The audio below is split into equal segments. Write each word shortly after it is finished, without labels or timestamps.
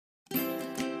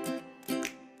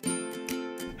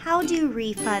How do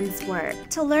refunds work?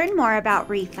 To learn more about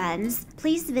refunds,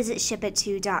 please visit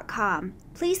Shipito.com.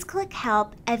 Please click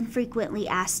Help and Frequently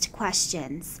Asked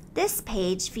Questions. This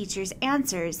page features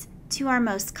answers to our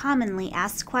most commonly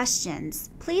asked questions.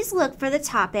 Please look for the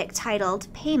topic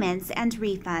titled Payments and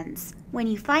Refunds. When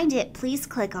you find it, please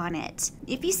click on it.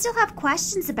 If you still have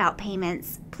questions about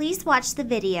payments, please watch the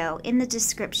video in the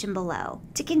description below.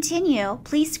 To continue,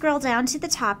 please scroll down to the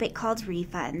topic called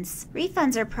Refunds.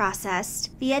 Refunds are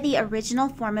processed via the original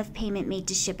form of payment made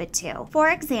to Shipito. For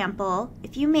example,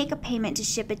 if you make a payment to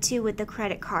Shipito with a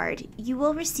credit card, you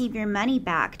will receive your money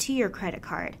back to your credit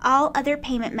card. All other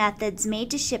payment methods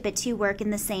made to Shipito work in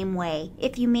the same way.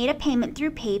 If you made a payment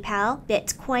through PayPal,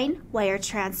 Bitcoin, wire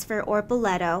transfer, or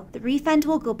Boleto, the refund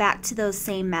will go back to those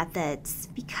same methods.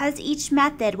 Because each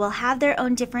method will have their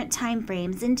own different time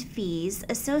frames and fees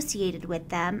associated with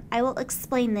them, I will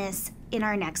explain this in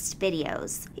our next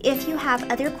videos. If you have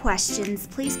other questions,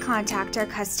 please contact our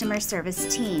customer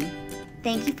service team.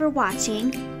 Thank you for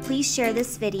watching. Please share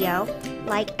this video,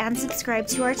 like and subscribe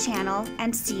to our channel,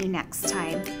 and see you next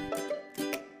time.